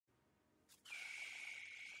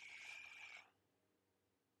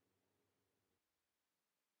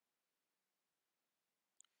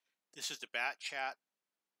This is the Bat Chat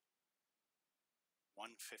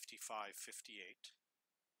 155.58.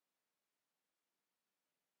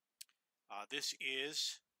 This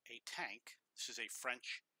is a tank. This is a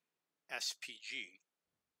French SPG,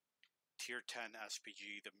 Tier 10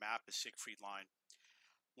 SPG. The map is Siegfried line.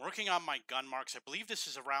 I'm working on my gun marks. I believe this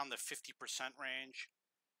is around the 50% range.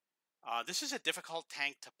 This is a difficult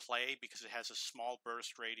tank to play because it has a small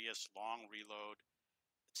burst radius, long reload,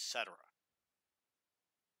 etc.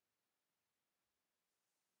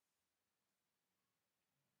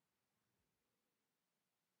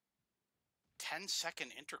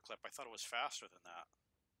 10-second interclip. I thought it was faster than that.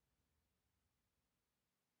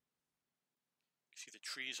 You see the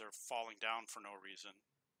trees are falling down for no reason.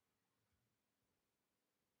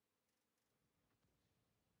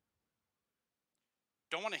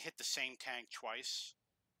 Don't want to hit the same tank twice.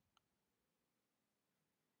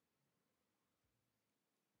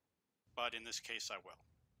 But in this case, I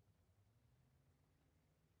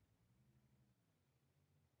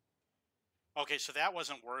will. Okay, so that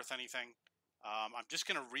wasn't worth anything. I'm just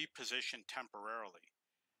going to reposition temporarily.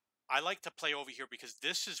 I like to play over here because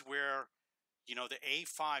this is where, you know, the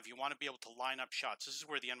A5, you want to be able to line up shots. This is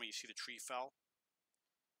where the enemy, you see the tree fell.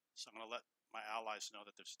 So I'm going to let my allies know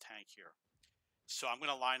that there's a tank here. So I'm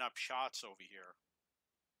going to line up shots over here.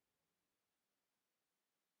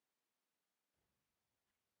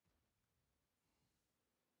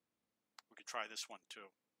 We could try this one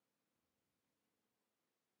too.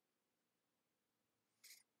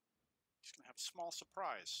 He's going to have a small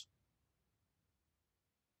surprise.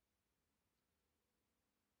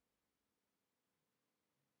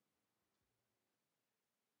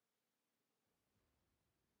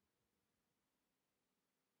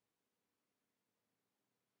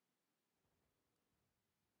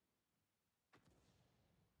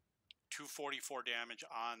 .244 damage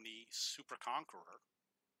on the Super Conqueror.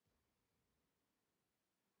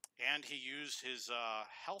 And he used his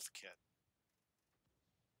health kit.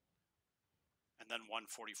 And then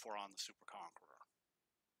 144 on the Super Conqueror.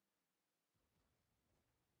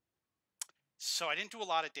 So I didn't do a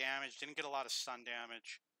lot of damage, didn't get a lot of stun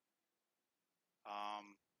damage.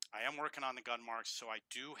 I am working on the gun marks, so I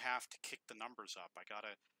do have to kick the numbers up. I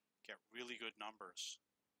gotta get really good numbers.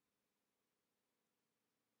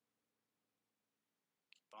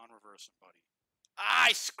 Keep on reversing, buddy.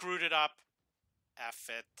 I screwed it up. F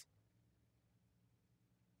it.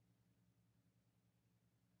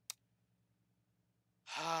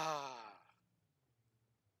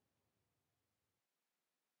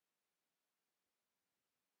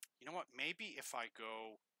 You know what? Maybe if I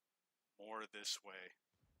go more this way.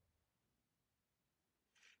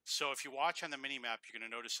 So if you watch on the minimap, you're going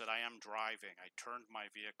to notice that I am driving. I turned my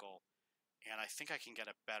vehicle, and I think I can get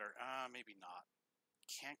a better... maybe not.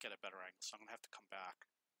 Can't get a better angle, so I'm going to have to come back.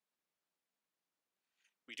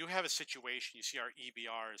 We do have a situation. You see our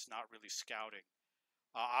EBR is not really scouting.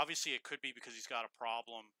 Obviously, it could be because he's got a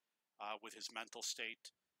problem with his mental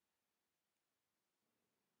state.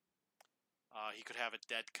 He could have a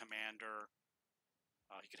dead commander.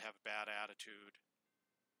 He could have a bad attitude.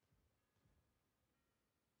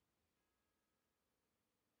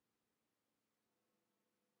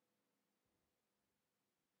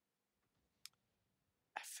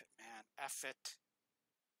 F it, man. F it.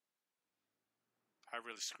 I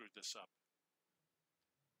really screwed this up.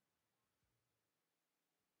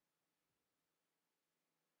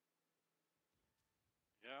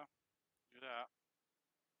 Yeah, do that.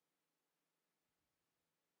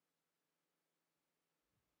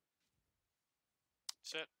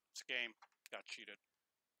 That's it. It's a game. Got cheated.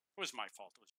 It was my fault. It was